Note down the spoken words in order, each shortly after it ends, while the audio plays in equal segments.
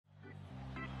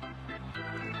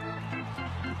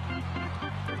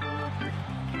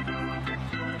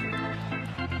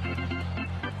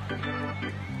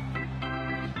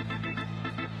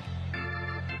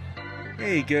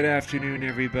Hey, good afternoon,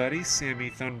 everybody. Sammy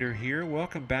Thunder here.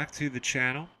 Welcome back to the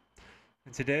channel.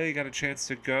 And today I got a chance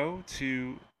to go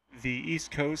to the East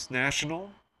Coast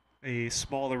National, a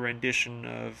smaller rendition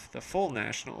of the full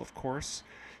National, of course.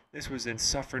 This was in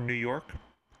Suffern, New York.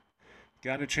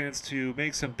 Got a chance to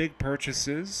make some big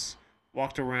purchases,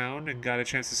 walked around and got a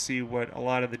chance to see what a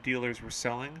lot of the dealers were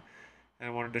selling, and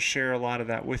I wanted to share a lot of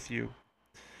that with you.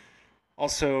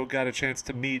 Also got a chance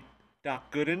to meet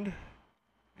Doc Gooden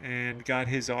and got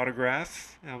his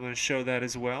autograph. I'm going to show that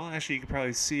as well. Actually, you can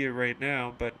probably see it right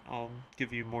now, but I'll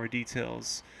give you more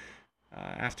details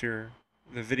after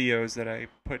the videos that I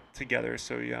put together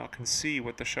so y'all can see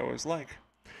what the show is like.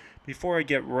 Before I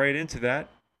get right into that,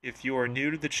 if you are new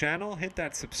to the channel, hit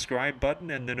that subscribe button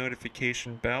and the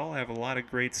notification bell. I have a lot of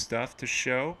great stuff to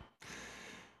show.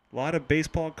 A lot of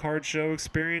baseball card show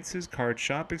experiences, card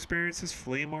shop experiences,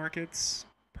 flea markets,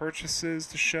 purchases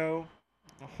to show.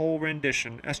 A whole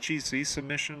rendition. SGC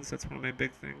submissions, that's one of my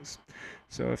big things.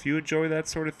 So if you enjoy that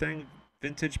sort of thing,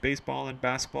 vintage baseball and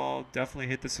basketball, definitely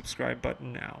hit the subscribe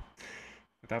button now.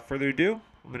 Without further ado,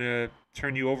 I'm going to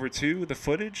turn you over to the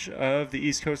footage of the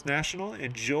East Coast National.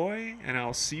 Enjoy, and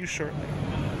I'll see you shortly.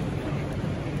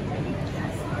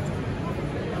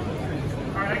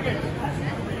 All right, I get it.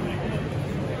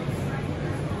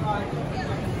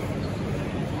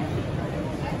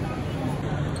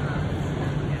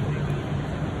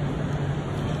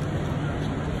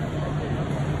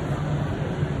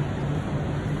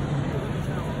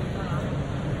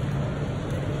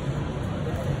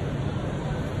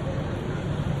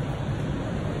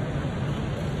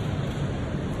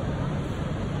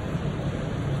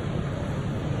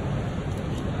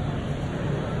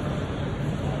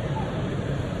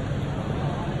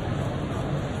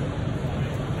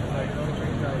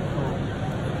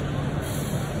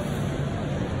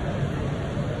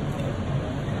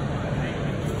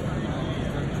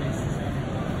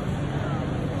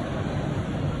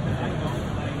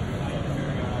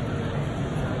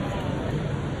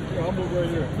 I'm looking right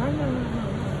here.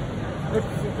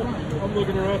 I'm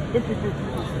looking around.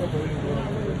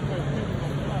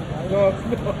 No.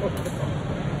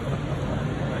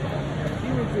 He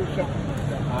went to a shop.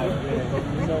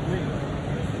 You know me.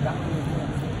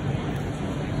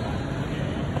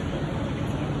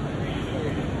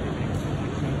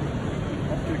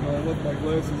 I'm thinking I left my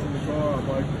glasses in the car.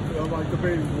 I'm like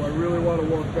debating, do I really want to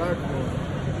walk back for it?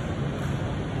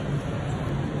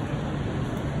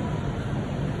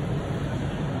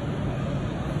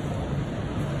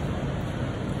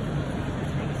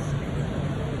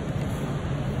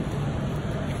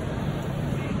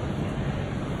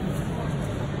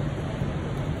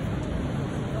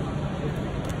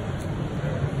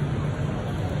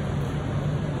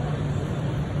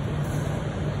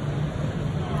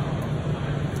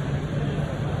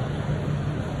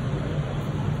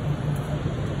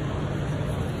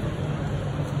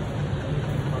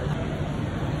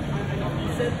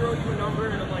 Throw you a number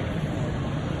and I'm like,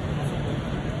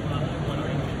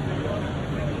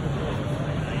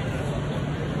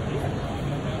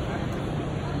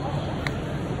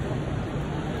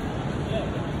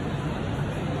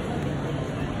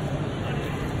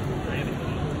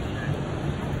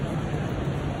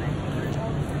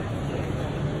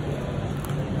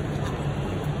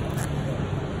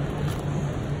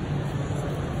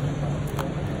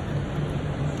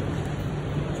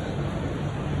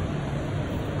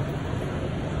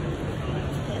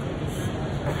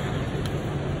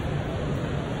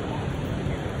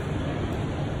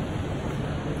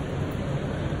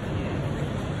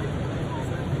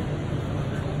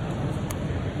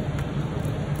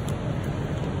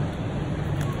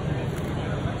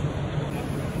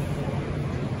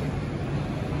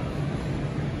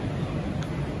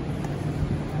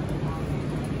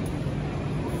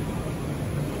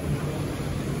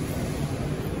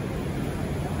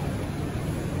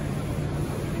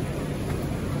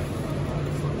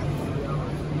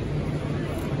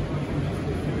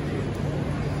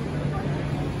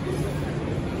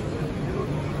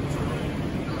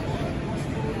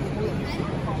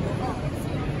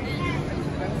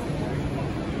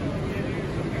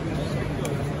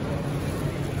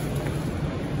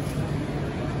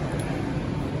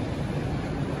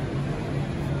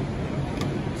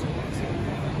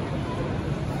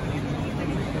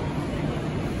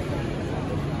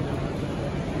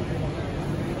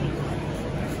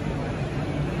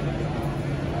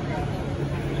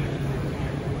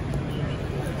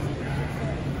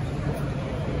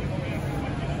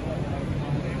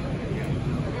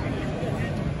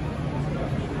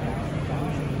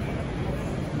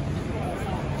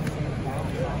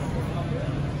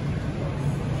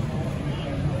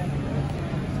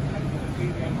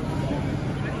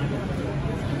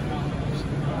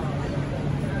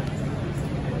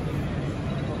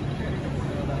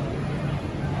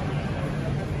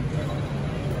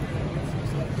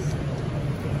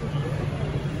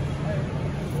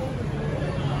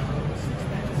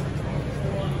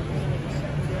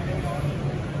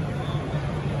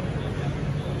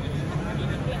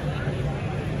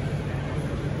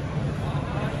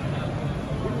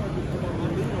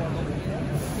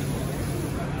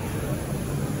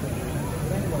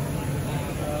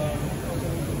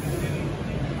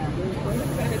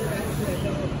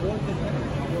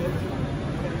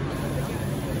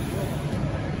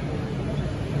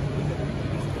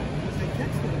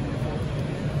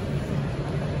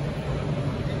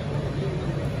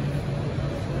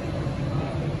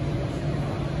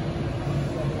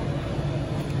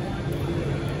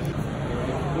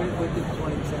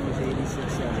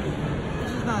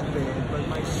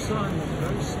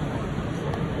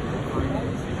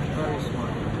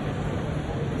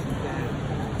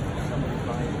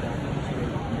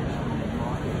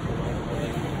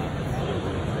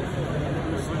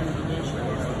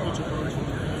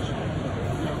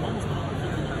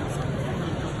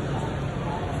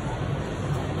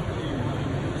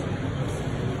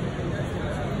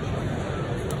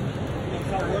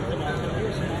 I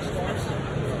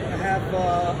have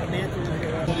a mantle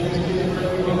here.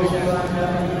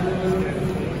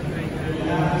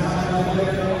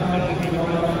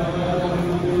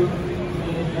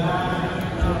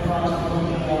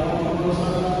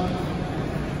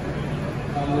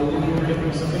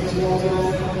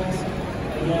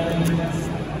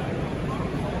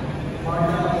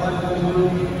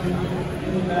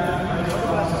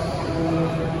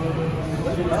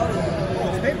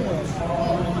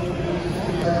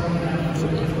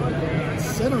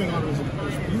 Centering on it is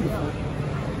beautiful.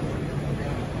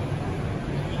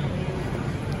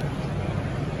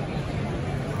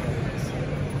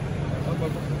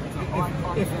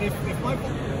 If my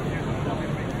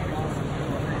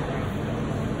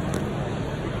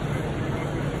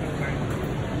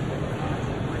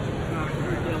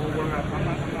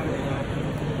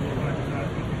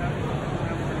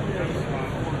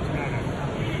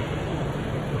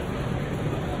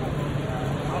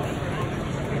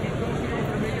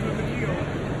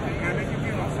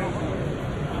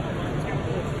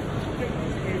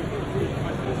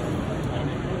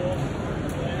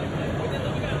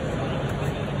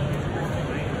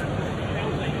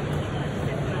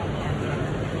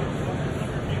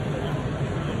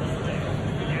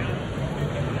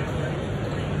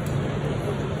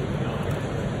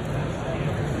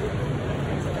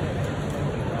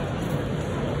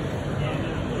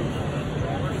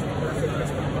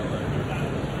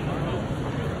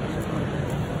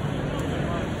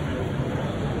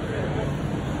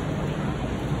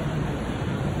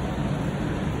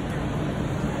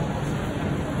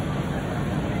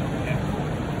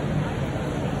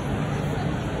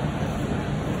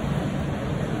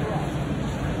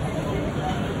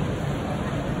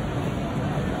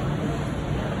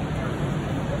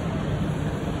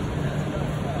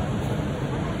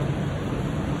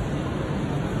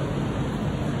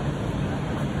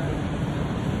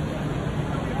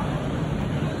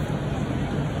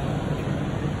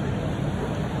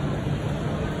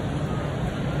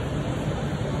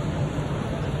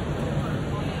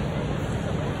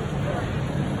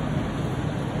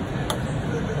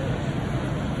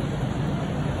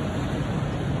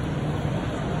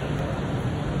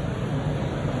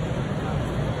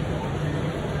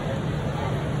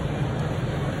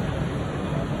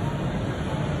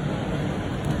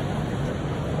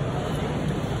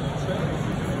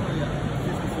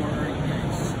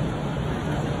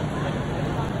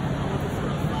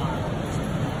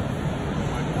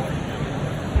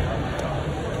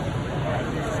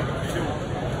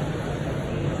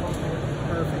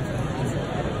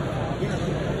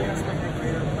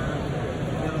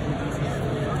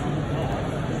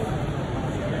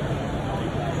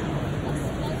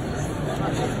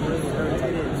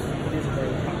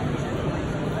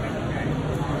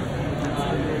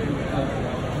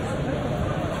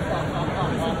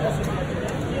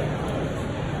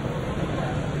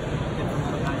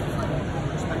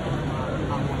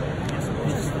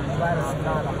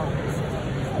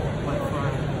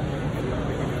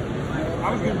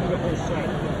I was going to do the whole set,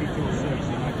 be 206,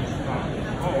 and I just stopped.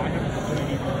 Oh, I have to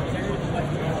say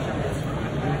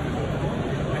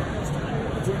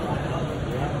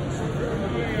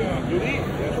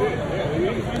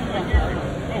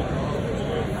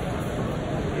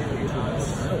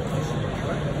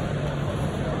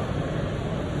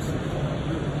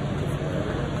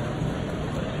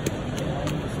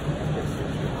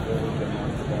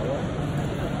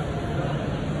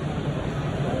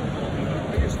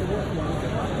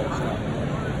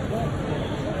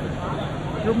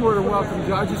You're more than welcome,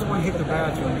 Joe. I just want to hit the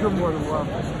bathroom. You're more than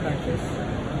welcome. Thank you.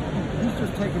 He's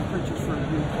just taking pictures for a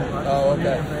YouTube. Oh,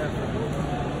 okay.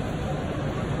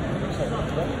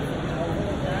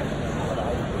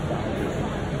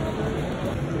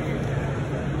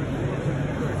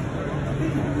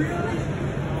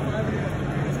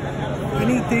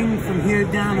 Anything from here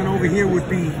down and over here would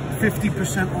be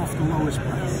 50% off the lowest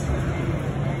price.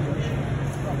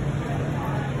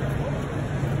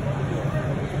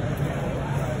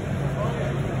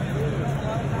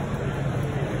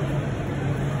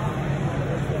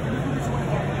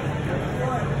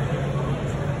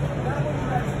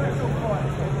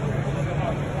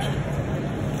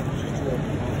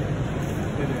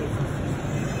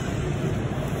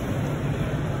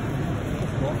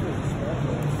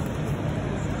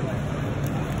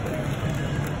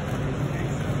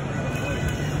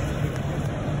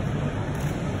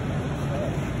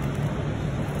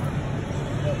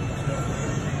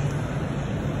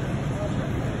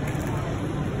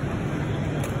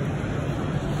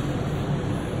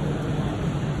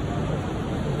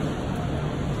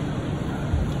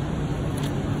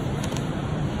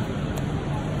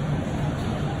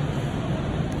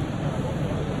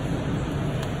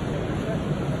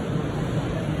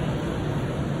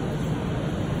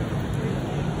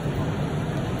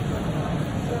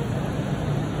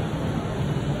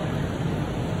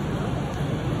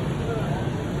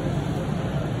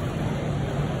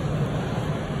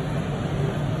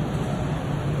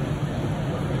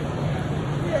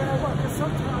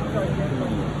 sometimes I get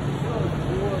like really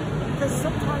bored because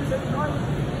sometimes at night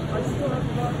I still have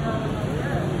to walk out of my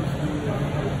bed.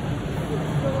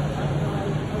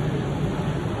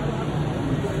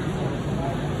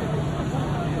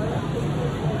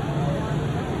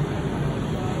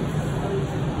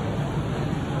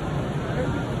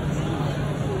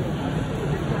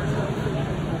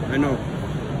 I know.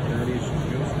 That is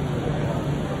just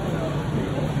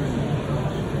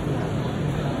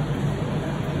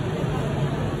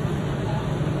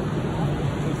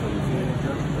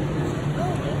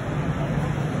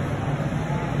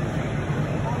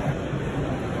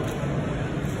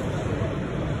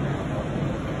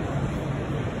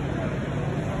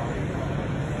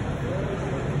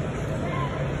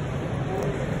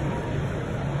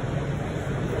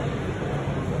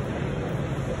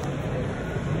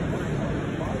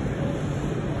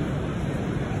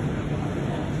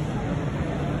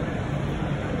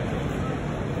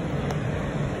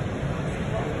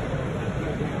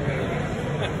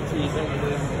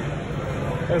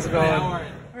How's it going? All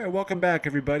right, welcome back,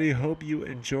 everybody. Hope you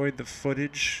enjoyed the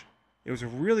footage. It was a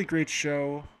really great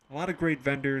show. A lot of great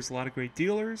vendors, a lot of great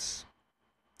dealers,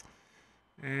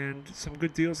 and some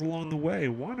good deals along the way.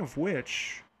 One of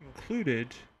which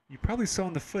included, you probably saw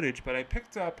in the footage, but I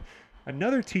picked up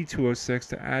another T206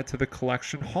 to add to the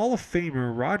collection. Hall of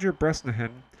Famer Roger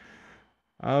Bresnahan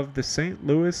of the St.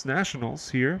 Louis Nationals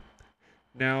here.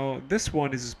 Now, this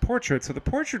one is his portrait, so the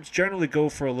portraits generally go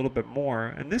for a little bit more,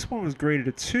 and this one was graded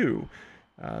a 2.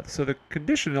 So the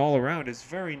condition all around is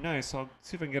very nice. I'll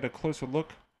see if I can get a closer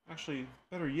look. Actually,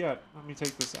 better yet, let me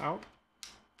take this out.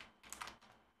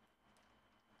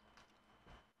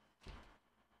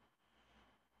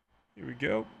 Here we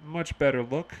go. Much better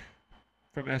look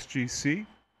from SGC.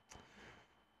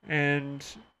 And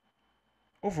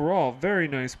overall, very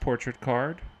nice portrait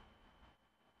card.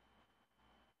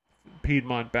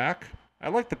 Piedmont back. I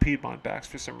like the Piedmont backs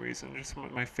for some reason. They're some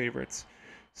of my favorites.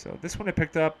 So this one I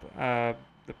picked up.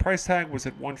 The price tag was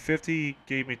at $150.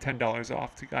 Gave me $10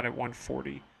 off. Got it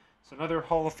 $140. So another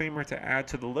Hall of Famer to add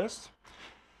to the list.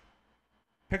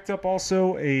 Picked up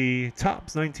also a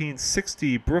Topps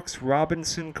 1960 Brooks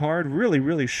Robinson card. Really,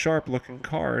 really sharp looking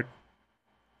card.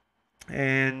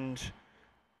 And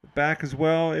the back as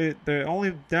well. The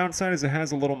only downside is it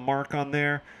has a little mark on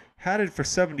there. Had it for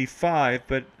 $75,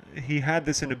 but he had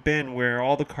this in a bin where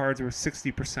all the cards were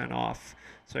 60% off.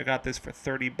 So I got this for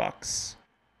 $30.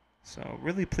 So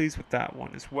really pleased with that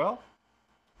one as well.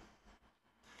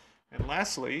 And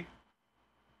lastly,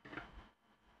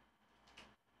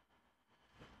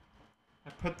 I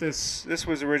put this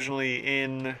was originally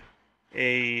in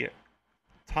a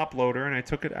top loader, and I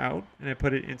took it out and I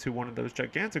put it into one of those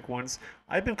gigantic ones.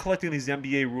 I've been collecting these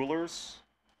NBA rulers.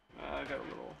 I got a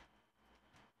little,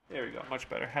 there we go, much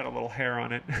better. Had a little hair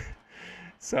on it.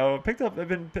 So I've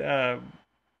been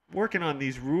working on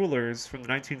these rulers from the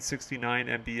 1969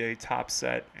 NBA top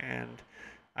set, and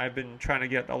I've been trying to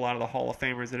get a lot of the Hall of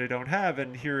Famers that I don't have,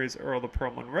 and here is Earl of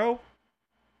Pearl Monroe.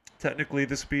 Technically,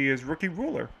 this would be his rookie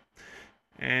ruler.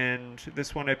 And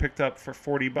this one I picked up for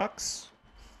 $40.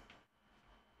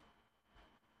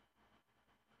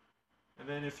 And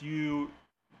then if you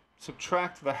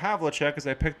subtract the Havlicek, because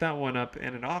I picked that one up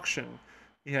in an auction,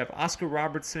 you have Oscar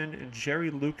Robertson and Jerry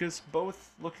Lucas,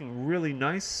 both looking really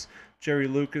nice. Jerry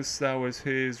Lucas, that was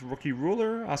his rookie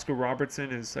ruler. Oscar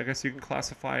Robertson is, I guess you can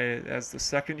classify it as the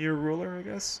second-year ruler, I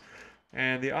guess.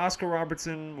 And the Oscar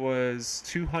Robertson was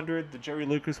 $200. The Jerry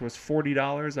Lucas was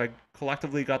 $40. I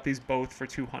collectively got these both for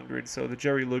 $200. So the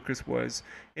Jerry Lucas was,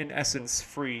 in essence,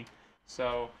 free.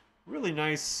 So really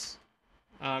nice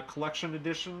collection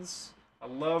editions. I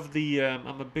love the,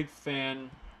 I'm a big fan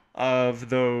of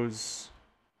those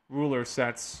ruler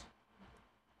sets,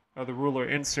 or the ruler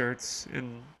inserts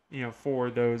in, for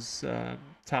those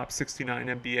top 69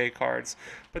 NBA cards.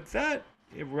 But that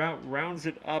rounds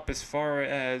it up as far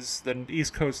as the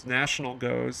East Coast National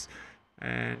goes.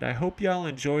 And I hope y'all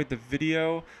enjoyed the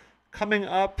video. Coming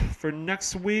up for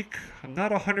next week, I'm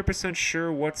not 100%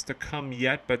 sure what's to come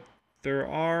yet, but there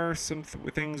are some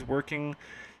things working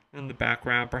in the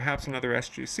background. Perhaps another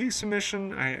SGC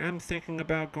submission. I am thinking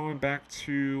about going back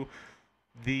to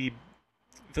the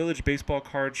Village Baseball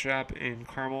Card Shop in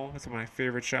Carmel. It's my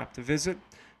favorite shop to visit,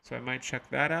 so I might check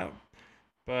that out.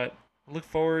 But I look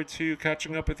forward to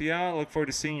catching up with y'all. I look forward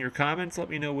to seeing your comments. Let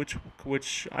me know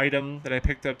which item that I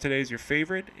picked up today is your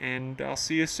favorite, and I'll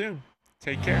see you soon.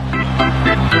 Take care.